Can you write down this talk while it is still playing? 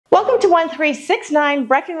to 1369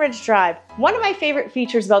 Breckenridge Drive. One of my favorite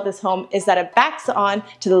features about this home is that it backs on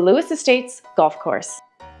to the Lewis Estates golf course.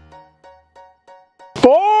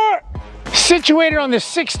 Situated on the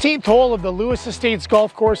 16th hole of the Lewis Estates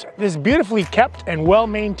golf course, this beautifully kept and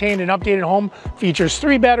well-maintained and updated home features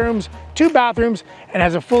 3 bedrooms, 2 bathrooms, and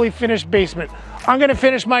has a fully finished basement. I'm gonna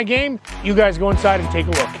finish my game. You guys go inside and take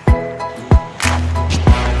a look.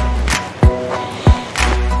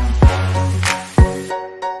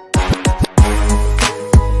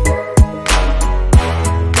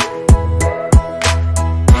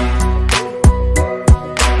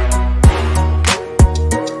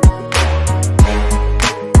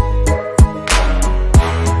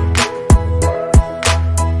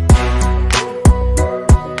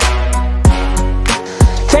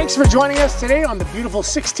 Thanks for joining us today on the beautiful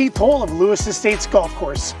 16th hole of Lewis Estates golf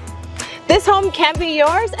course. This home can be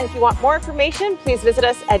yours, and if you want more information, please visit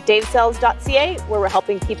us at davesells.ca, where we're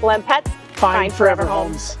helping people and pets Find forever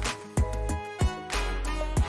homes.